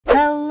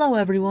Hello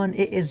everyone,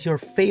 it is your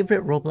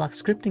favorite Roblox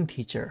scripting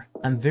teacher.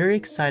 I'm very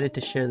excited to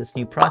share this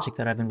new project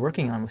that I've been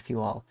working on with you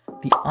all.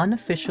 The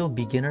unofficial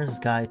beginner's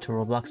guide to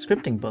Roblox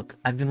scripting book.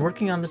 I've been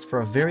working on this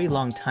for a very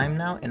long time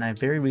now and I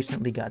very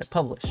recently got it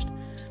published.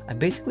 I've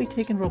basically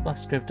taken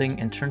Roblox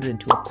scripting and turned it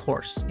into a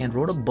course and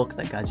wrote a book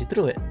that guides you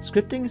through it.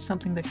 Scripting is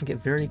something that can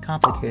get very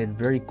complicated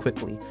very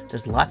quickly.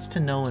 There's lots to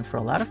know and for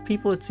a lot of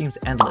people it seems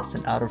endless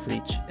and out of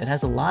reach. It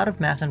has a lot of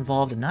math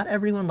involved and not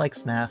everyone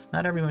likes math,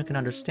 not everyone can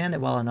understand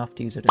it well enough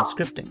to use it in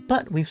scripting.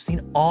 But we've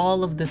seen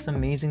all of this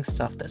amazing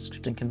stuff that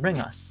scripting can bring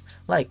us,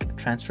 like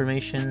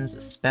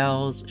transformations,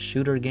 spells,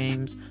 shooter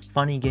games,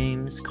 funny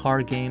games,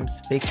 car games,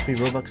 fake free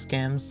Robux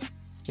scams.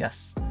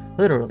 Yes,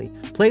 literally,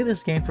 play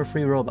this game for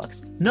free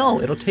Robux.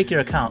 No, it'll take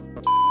your account.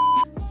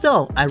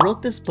 So, I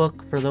wrote this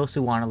book for those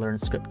who want to learn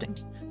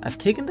scripting. I've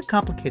taken the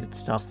complicated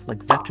stuff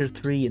like Vector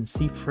 3 and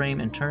C-Frame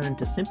and turned it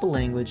into simple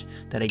language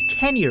that a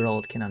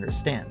 10-year-old can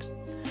understand.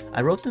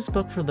 I wrote this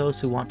book for those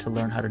who want to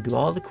learn how to do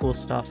all the cool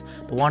stuff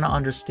but want to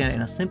understand it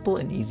in a simple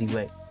and easy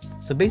way.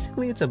 So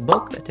basically it's a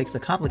book that takes the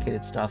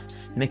complicated stuff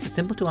and makes it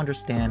simple to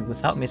understand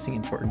without missing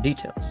important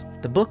details.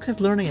 The book has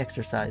learning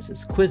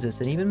exercises, quizzes,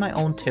 and even my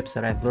own tips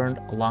that I've learned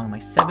along my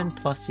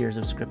 7+ years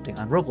of scripting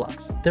on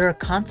Roblox. There are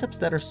concepts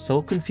that are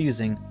so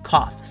confusing,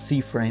 cough,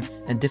 C-Frame,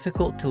 and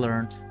difficult to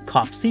learn,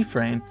 cough,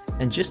 C-Frame,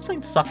 and just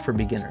plain suck for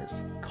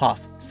beginners,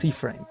 cough,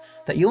 C-Frame,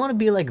 that you want to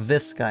be like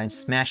this guy and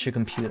smash your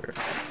computer.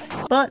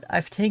 But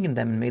I've taken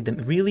them and made them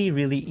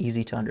really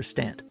easy to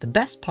understand. The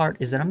best part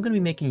is that I'm going to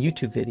be making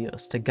YouTube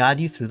videos to guide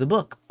you through the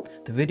book.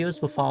 The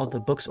videos will follow the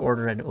book's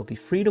order and it will be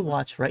free to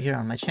watch right here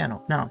on my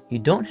channel. Now, you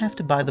don't have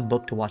to buy the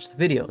book to watch the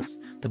videos.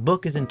 The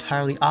book is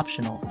entirely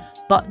optional,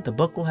 but the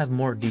book will have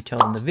more detail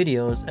than the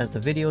videos as the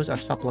videos are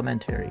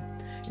supplementary.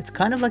 It's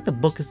kind of like the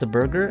book is the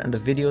burger and the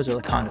videos are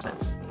the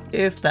condiments,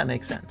 if that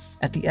makes sense.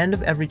 At the end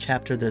of every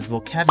chapter there's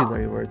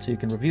vocabulary words so you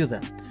can review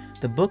them.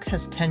 The book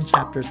has 10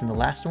 chapters and the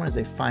last one is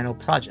a final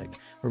project,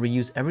 where we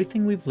use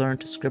everything we've learned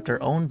to script our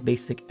own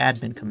basic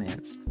admin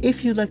commands.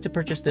 If you'd like to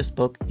purchase this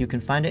book, you can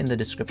find it in the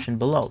description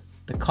below.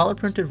 The color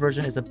printed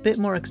version is a bit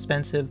more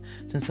expensive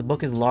since the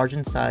book is large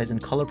in size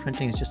and color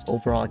printing is just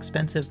overall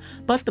expensive,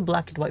 but the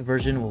black and white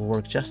version will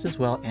work just as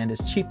well and is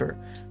cheaper.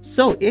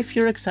 So if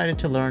you're excited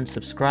to learn,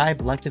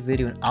 subscribe, like the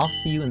video, and I'll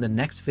see you in the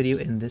next video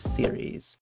in this series.